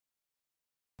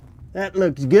That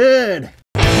looks good.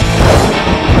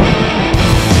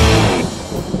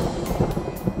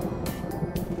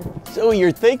 So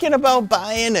you're thinking about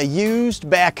buying a used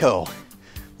backhoe.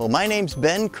 Well, my name's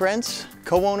Ben Krentz,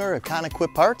 co-owner of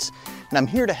ConEquip Parts, and I'm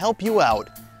here to help you out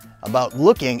about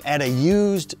looking at a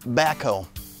used backhoe.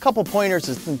 A couple pointers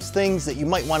and some things that you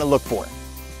might want to look for.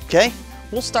 Okay,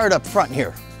 we'll start up front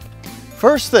here.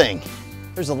 First thing,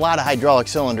 there's a lot of hydraulic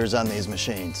cylinders on these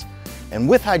machines. And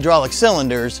with hydraulic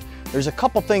cylinders, there's a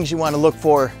couple things you want to look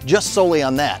for just solely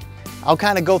on that. I'll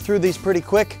kind of go through these pretty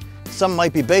quick. Some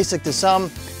might be basic to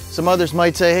some others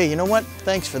might say, hey, you know what?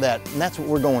 Thanks for that. And that's what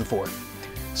we're going for.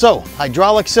 So,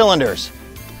 hydraulic cylinders.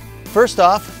 First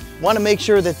off, want to make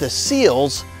sure that the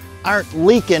seals aren't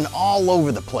leaking all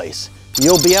over the place.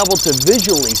 You'll be able to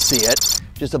visually see it.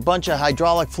 Just a bunch of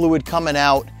hydraulic fluid coming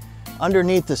out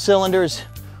underneath the cylinders.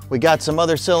 We got some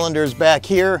other cylinders back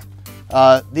here.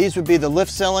 These would be the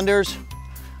lift cylinders.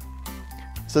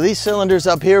 So these cylinders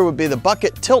up here would be the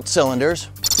bucket tilt cylinders.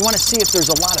 You want to see if there's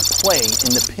a lot of play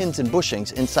in the pins and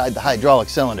bushings inside the hydraulic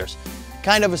cylinders.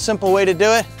 Kind of a simple way to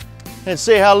do it. Let's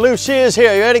see how loose she is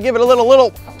here. You ready? Give it a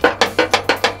little.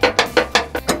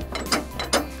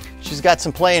 She's got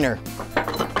some play in her.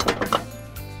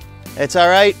 It's all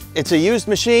right. It's a used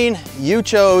machine. You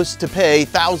chose to pay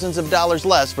thousands of dollars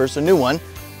less versus a new one.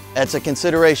 That's a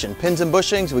consideration. Pins and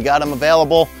bushings, we got them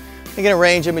available. They're gonna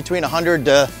range in between 100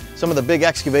 to some of the big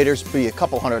excavators be a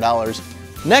couple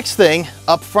 $100. Next thing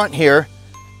up front here,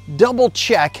 double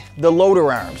check the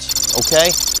loader arms,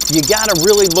 okay? You gotta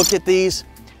really look at these.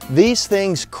 These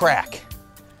things crack.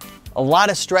 A lot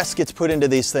of stress gets put into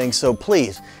these things, so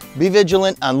please be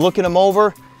vigilant on looking them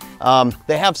over.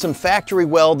 They have some factory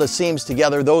weld the seams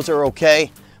together, those are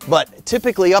okay. But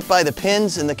typically up by the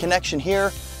pins and the connection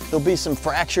here, there'll be some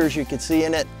fractures you can see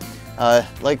in it.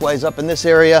 Likewise up in this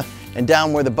area and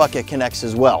down where the bucket connects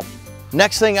as well.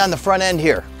 Next thing on the front end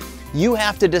here, you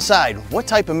have to decide what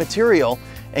type of material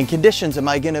and conditions am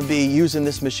I gonna be using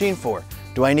this machine for?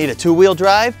 Do I need a two-wheel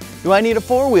drive? Do I need a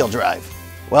four-wheel drive?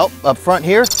 Well, up front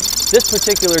here, this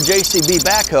particular JCB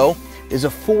backhoe is a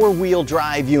four-wheel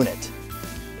drive unit.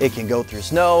 It can go through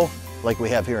snow, like we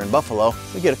have here in Buffalo.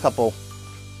 We get a couple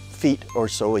feet or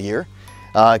so a year.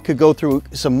 It could go through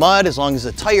some mud as long as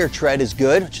the tire tread is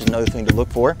good, which is another thing to look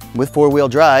for. With four-wheel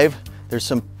drive, there's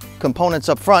some components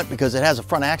up front because it has a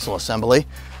front axle assembly.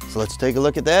 So let's take a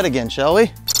look at that again, shall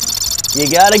we? You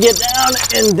gotta get down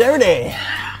and dirty.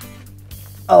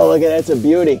 Oh, look at that, that's a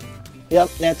beauty. Yep,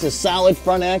 that's a solid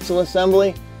front axle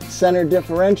assembly, center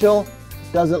differential.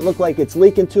 Doesn't look like it's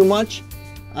leaking too much.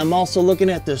 I'm also looking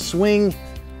at the swing,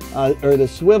 or the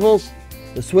swivels.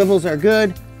 The swivels are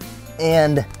good,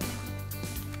 and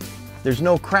there's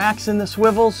no cracks in the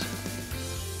swivels.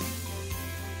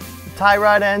 The tie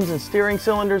rod ends and steering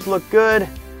cylinders look good.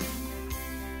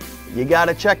 You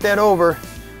gotta check that over.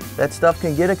 That stuff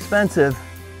can get expensive.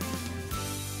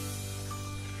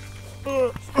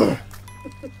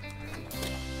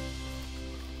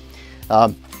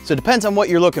 So it depends on what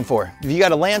you're looking for. If you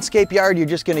got a landscape yard, you're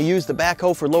just gonna use the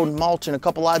backhoe for loading mulch and a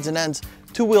couple odds and ends,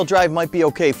 two-wheel drive might be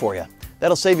okay for you.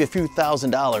 That'll save you a few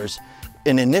 $1,000s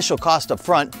in initial cost up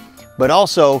front, but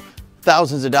also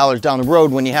thousands of dollars down the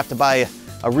road when you have to buy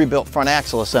a rebuilt front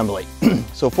axle assembly.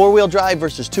 So four-wheel drive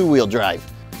versus two-wheel drive.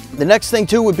 The next thing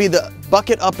too would be the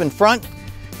bucket up in front.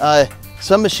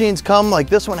 Some machines come, like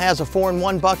this one has a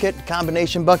 4-in-1 bucket,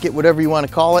 combination bucket, whatever you want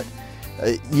to call it.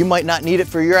 You might not need it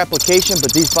for your application,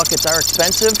 but these buckets are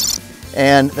expensive,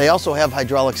 and they also have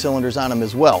hydraulic cylinders on them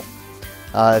as well.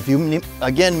 If you,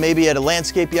 again, maybe at a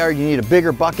landscape yard, you need a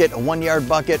bigger bucket, a 1-yard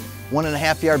bucket,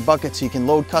 1.5-yard bucket, so you can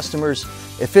load customers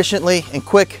efficiently and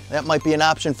quick. That might be an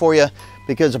option for you,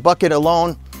 because a bucket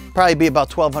alone probably be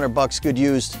about 1,200 bucks good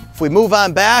used. If we move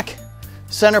on back,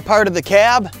 center part of the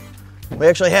cab, we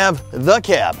actually have the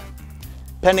cab.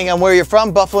 Depending on where you're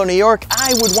from, Buffalo, New York,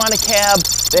 I would want a cab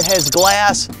that has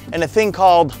glass and a thing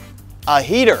called a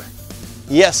heater.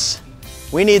 Yes,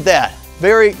 we need that.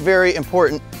 Very, very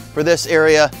important for this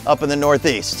area up in the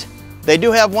Northeast. They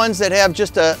do have ones that have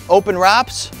just open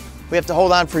ROPS. We have to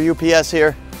hold on for UPS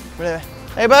here.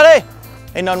 Hey buddy,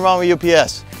 ain't nothing wrong with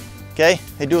UPS. Okay,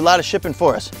 they do a lot of shipping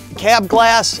for us. Cab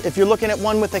glass, if you're looking at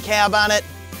one with a cab on it,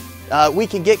 we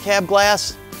can get cab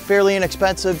glass, fairly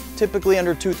inexpensive, typically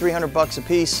under $200-300 bucks a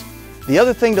piece. The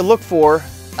other thing to look for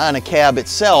on a cab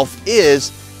itself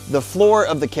is the floor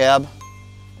of the cab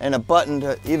and a button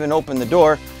to even open the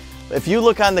door. If you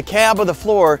look on the cab or the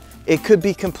floor, it could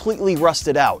be completely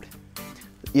rusted out.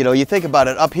 You know, you think about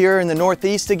it, up here in the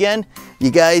Northeast again, you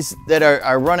guys that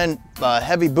are running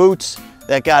heavy boots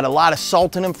that got a lot of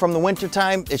salt in them from the winter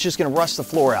time, it's just gonna rust the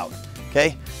floor out.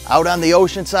 okay? Out on the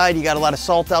ocean side, you got a lot of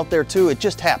salt out there too. It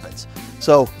just happens.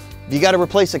 So if you got to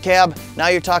replace a cab, now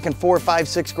you're talking 4, 5,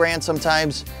 6 grand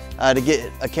sometimes to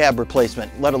get a cab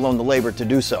replacement, let alone the labor to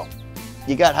do so.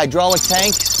 You got hydraulic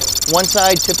tanks, one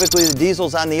side, typically the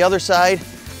diesel's on the other side.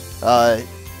 A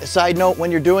side note,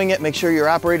 when you're doing it, make sure your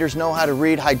operators know how to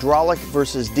read hydraulic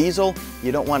versus diesel.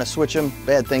 You don't want to switch them,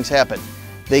 bad things happen.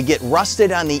 They get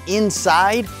rusted on the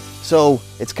inside, so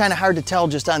it's kind of hard to tell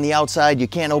just on the outside. You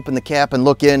can't open the cap and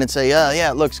look in and say, yeah,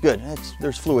 it looks good.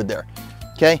 There's fluid there,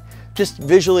 okay? Just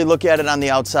visually look at it on the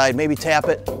outside, maybe tap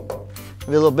it.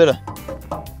 Maybe a little bit of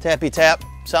tappy tap,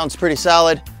 sounds pretty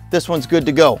solid. This one's good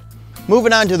to go.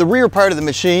 Moving on to the rear part of the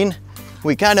machine,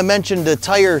 we kind of mentioned the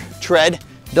tire tread.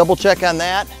 Double check on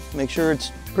that, make sure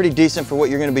it's pretty decent for what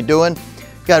you're going to be doing.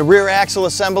 Got a rear axle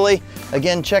assembly.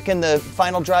 Again, checking the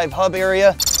final drive hub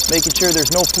area, making sure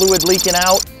there's no fluid leaking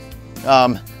out.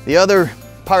 The other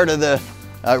part of the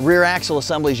rear axle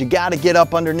assembly is you got to get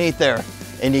up underneath there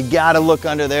and you got to look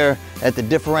under there at the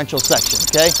differential section,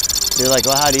 okay? You're like,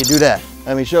 well, how do you do that?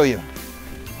 Let me show you.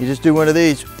 You just do one of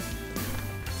these.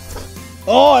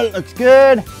 Oh, it looks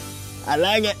good. I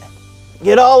like it.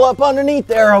 Get all up underneath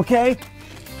there, okay?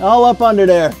 All up under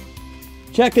there.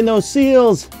 Checking those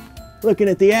seals, looking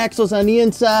at the axles on the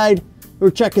inside. We're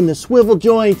checking the swivel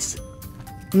joints,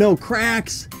 no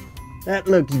cracks. That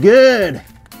looks good.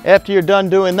 After you're done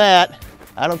doing that,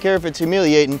 I don't care if it's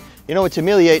humiliating. You know what's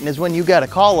humiliating is when you got to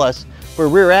call us for a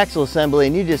rear axle assembly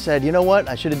and you just said, you know what,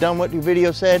 I should have done what your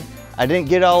video said. I didn't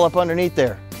get all up underneath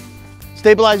there.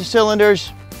 Stabilizer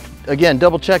cylinders, again,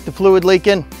 double check the fluid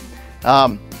leaking.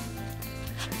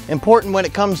 Important when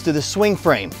it comes to the swing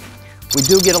frame. We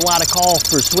do get a lot of call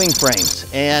for swing frames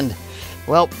and,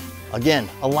 well, again,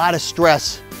 a lot of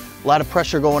stress, a lot of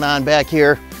pressure going on back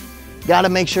here. Got to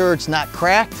make sure it's not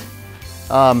cracked.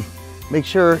 Make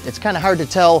sure, it's kind of hard to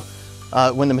tell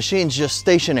when the machine's just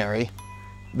stationary,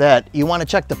 that you want to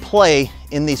check the play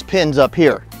in these pins up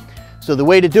here. So the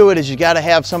way to do it is you got to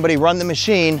have somebody run the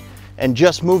machine and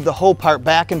just move the hoe part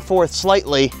back and forth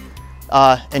slightly,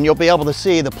 and you'll be able to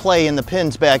see the play in the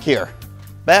pins back here.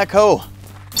 Backhoe.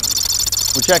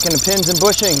 We're checking the pins and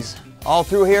bushings all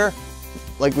through here.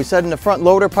 Like we said in the front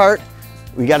loader part,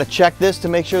 we got to check this to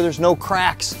make sure there's no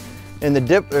cracks in the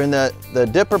the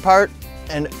dipper part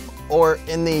or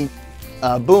in the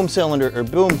boom cylinder or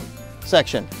boom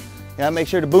section. You gotta make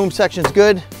sure the boom section's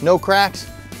good, no cracks.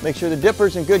 Make sure the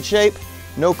dipper's in good shape,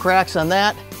 no cracks on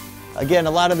that. Again,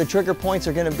 a lot of the trigger points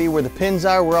are gonna be where the pins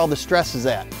are, where all the stress is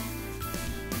at.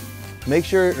 Make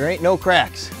sure there ain't no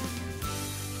cracks.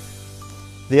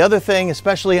 The other thing,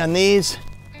 especially on these,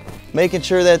 making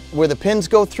sure that where the pins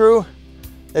go through,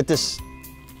 that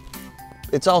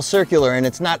it's all circular and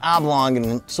it's not oblong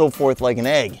and so forth like an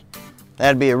egg.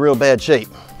 That'd be a real bad shape.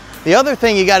 The other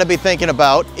thing you gotta be thinking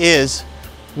about is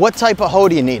what type of hoe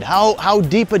do you need? How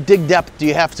deep a dig depth do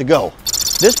you have to go?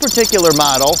 This particular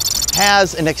model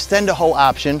has an extend-a-hoe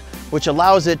option, which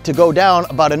allows it to go down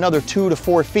about another 2 to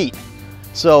 4 feet.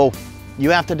 So you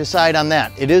have to decide on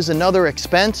that. It is another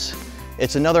expense.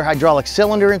 It's another hydraulic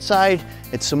cylinder inside.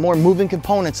 It's some more moving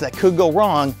components that could go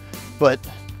wrong, but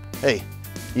hey,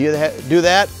 you either do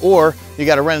that or you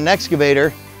got to rent an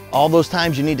excavator. All those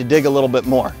times you need to dig a little bit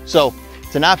more. So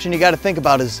it's an option you got to think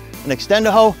about, is an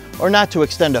extend-a-hoe or not to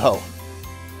extend a hoe.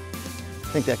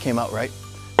 I think that came out right.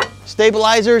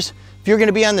 Stabilizers, if you're going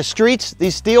to be on the streets,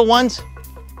 these steel ones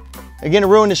are going to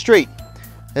ruin the street.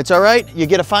 It's all right, you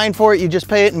get a fine for it, you just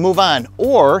pay it and move on.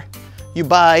 Or you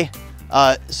buy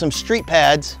some street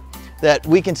pads that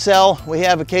we can sell. We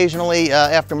have occasionally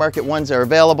aftermarket ones that are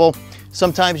available.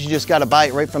 Sometimes you just got to buy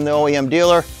it right from the OEM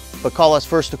dealer, but call us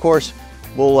first, of course.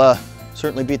 We'll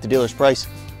certainly beat the dealer's price,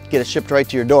 get it shipped right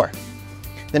to your door.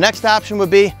 The next option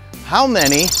would be how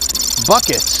many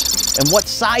buckets and what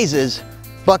sizes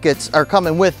buckets are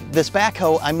coming with this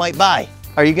backhoe I might buy.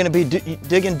 Are you going to be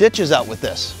digging ditches out with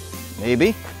this?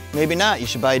 Maybe, maybe not. You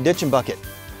should buy a ditching bucket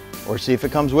or see if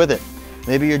it comes with it.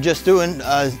 Maybe you're just doing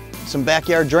some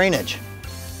backyard drainage.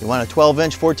 You want a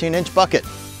 12-inch, 14-inch bucket.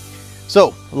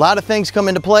 So a lot of things come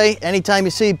into play. Anytime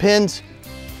you see pins,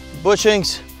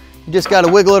 bushings, you just got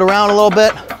to wiggle it around a little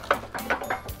bit.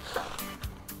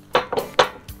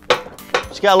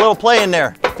 Just got a little play in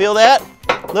there. Feel that?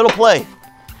 Little play.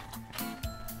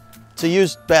 It's a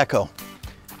used backhoe.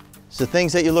 It's the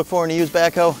things that you look for in a used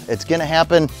backhoe. It's going to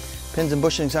happen. Pins and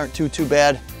bushings aren't too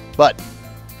bad, but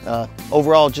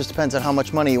overall it just depends on how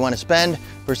much money you want to spend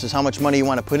versus how much money you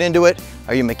want to put into it.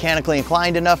 Are you mechanically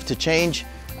inclined enough to change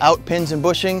out pins and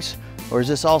bushings, or is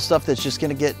this all stuff that's just going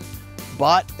to get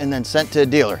bought and then sent to a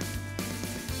dealer?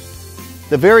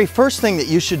 The very first thing that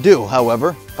you should do,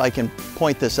 however, if I can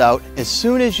point this out, as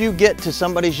soon as you get to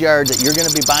somebody's yard that you're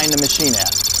gonna be buying the machine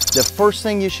at, the first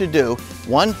thing you should do,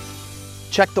 1,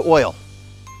 check the oil.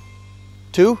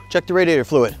 2, check the radiator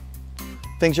fluid.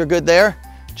 Things are good there,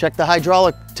 check the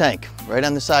hydraulic tank right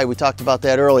on the side. We talked about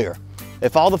that earlier.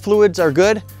 If all the fluids are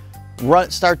good,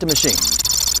 start the machine.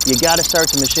 You gotta start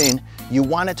the machine. You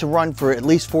want it to run for at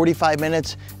least 45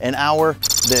 minutes, an hour.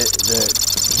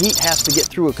 The heat has to get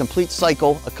through a complete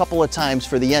cycle a couple of times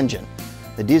for the engine.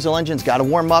 The diesel engine's gotta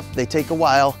warm up, they take a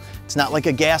while. It's not like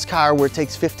a gas car where it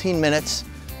takes 15 minutes,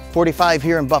 45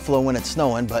 here in Buffalo when it's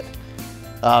snowing, but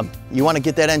you wanna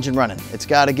get that engine running. It's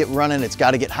gotta get running, it's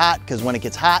gotta get hot, because when it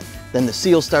gets hot, then the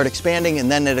seals start expanding and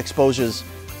then it exposes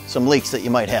some leaks that you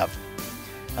might have.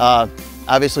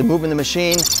 Obviously moving the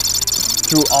machine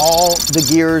through all the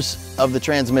gears of the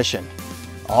transmission,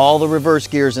 all the reverse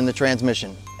gears in the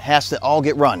transmission, has to all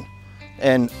get run.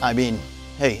 And I mean,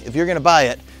 hey, if you're gonna buy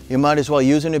it, you might as well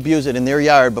use and abuse it in their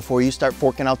yard before you start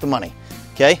forking out the money,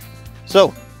 okay?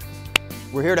 So,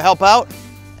 we're here to help out.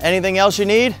 Anything else you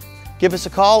need, give us a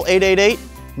call,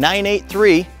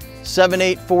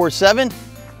 888-983-7847.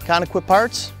 ConEquip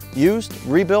parts, used,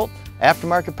 rebuilt,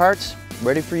 aftermarket parts,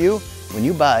 ready for you when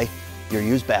you buy your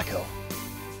used backhoe.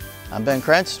 I'm Ben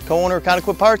Krentz, co-owner of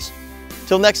ConEquip Parts.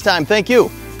 Till next time, thank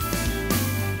you.